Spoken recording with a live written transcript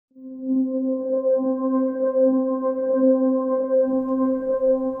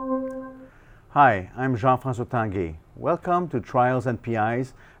Hi, I'm Jean-François Tanguay. Welcome to Trials and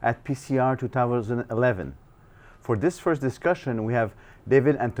PIs at PCR 2011. For this first discussion, we have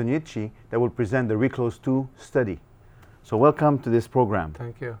David Antoniucci that will present the RECLOSE 2 study. So welcome to this program.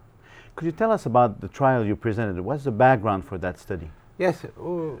 Thank you. Could you tell us about the trial you presented? What's the background for that study? Yes,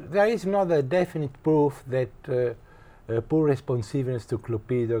 there is not a definite proof that poor responsiveness to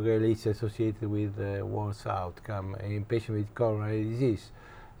clopidogrel is associated with worse outcome in patients with coronary disease.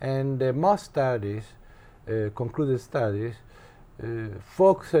 And most studies, concluded studies,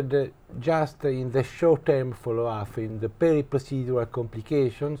 focused just in the short-term follow-up, in the peri-procedural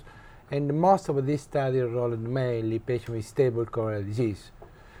complications, and most of these studies enrolled mainly patients with stable coronary disease.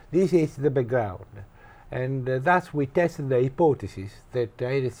 This is the background, and thus we tested the hypothesis that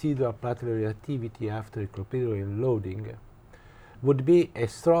high residual platelet reactivity after clopidogrel loading would be a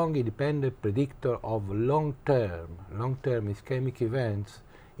strong independent predictor of long-term ischemic events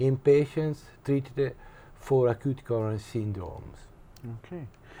in patients treated for acute coronary syndromes. Okay.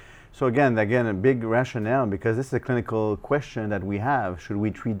 So again, a big rationale, because this is a clinical question that we have. Should we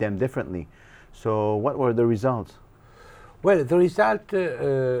treat them differently? So what were the results? Well, the results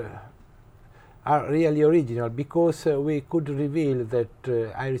are really original because we could reveal that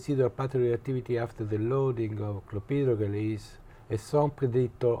high residual platelet reactivity after the loading of clopidogrel is a strong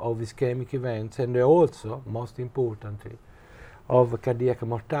predictor of ischemic events, and also, most importantly, of cardiac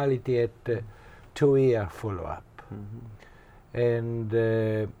mortality at 2-year follow-up. And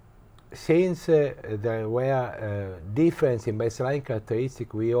since there were differences in baseline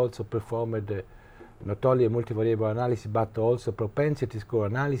characteristics, we also performed not only a multivariable analysis but also propensity score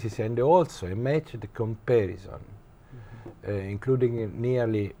analysis and also a matched comparison, including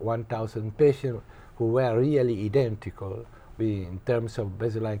nearly 1,000 patients who were really identical in terms of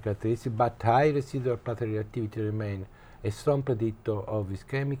baseline characteristics, but high residual platelet reactivity remained a strong predictor of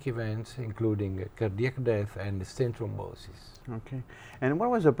ischemic events, including cardiac death and stent thrombosis. Okay. And what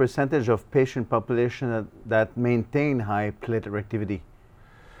was the percentage of patient population that maintained high platelet reactivity?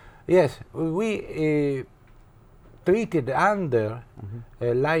 Yes, we treated under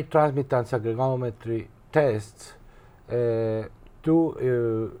light transmittance aggregometry tests to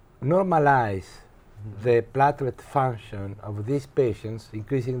normalize the platelet function of these patients,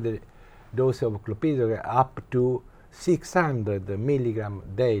 increasing the dose of clopidogrel up to 600 milligram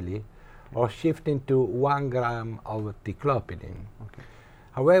daily, or shifting to 1 gram of ticlopidine. Okay.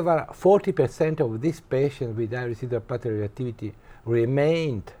 However, 40% of these patients with high residual platelet reactivity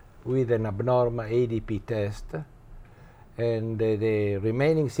remained with an abnormal ADP test, and the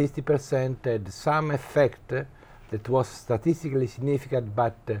remaining 60% had some effect that was statistically significant,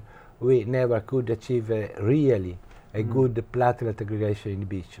 but we never could achieve really a good platelet aggregation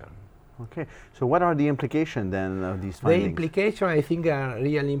inhibition. Okay, so what are the implications then of these findings? The implications, I think, are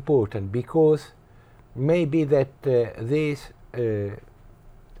really important because maybe that this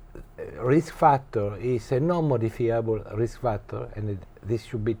risk factor is a non-modifiable risk factor, and this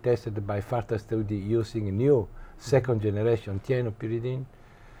should be tested by further study using a new second-generation thienopyridine.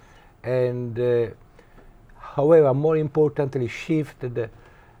 And however, more importantly, shifted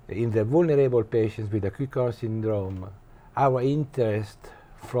in the vulnerable patients with acute coronary syndrome our interest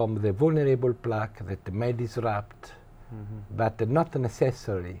from the vulnerable plaque that may disrupt, but not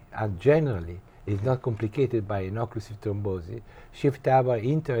necessarily and generally is not complicated by an occlusive thrombosis, shift our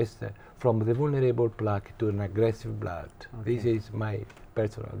interest from the vulnerable plaque to an aggressive blood. Okay. This is my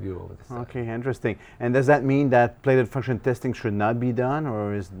personal view of the study. Okay, interesting. And does that mean that platelet function testing should not be done,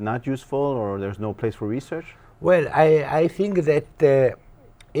 or is not useful, or there's no place for research? Well, I think that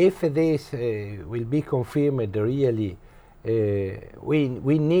if this will be confirmed really,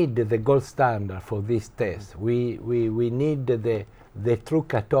 we need the gold standard for this test. We need the true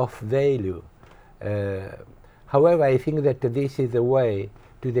cutoff value. However, I think that this is a way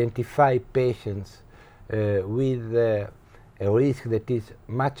to identify patients with a risk that is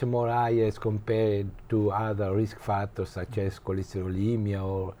much more higher as compared to other risk factors such as cholesterolemia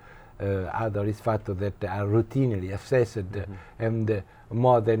or other risk factors that are routinely assessed and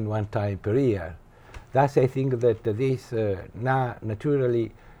more than 1 time per year. Thus, I think that this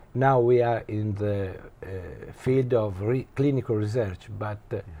naturally now we are in the field of clinical research, but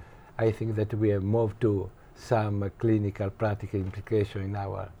I think that we have moved to some clinical practical implication in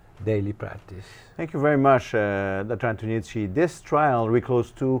our daily practice. Thank you very much, Dr. Antoniucci. This trial,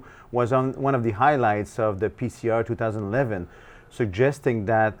 RECLOSE 2, was one of the highlights of the PCR 2011, suggesting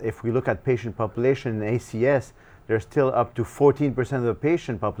that if we look at patient population in ACS, there's still up to 14% of the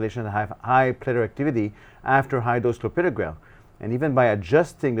patient population that have high platelet activity after high-dose clopidogrel. And even by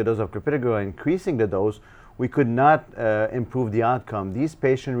adjusting the dose of clopidogrel and increasing the dose, we could not improve the outcome. These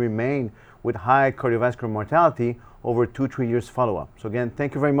patients remain with high cardiovascular mortality over 2-3 years follow-up. So again,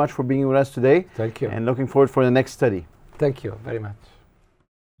 thank you very much for being with us today. Thank you. And looking forward for the next study. Thank you very much.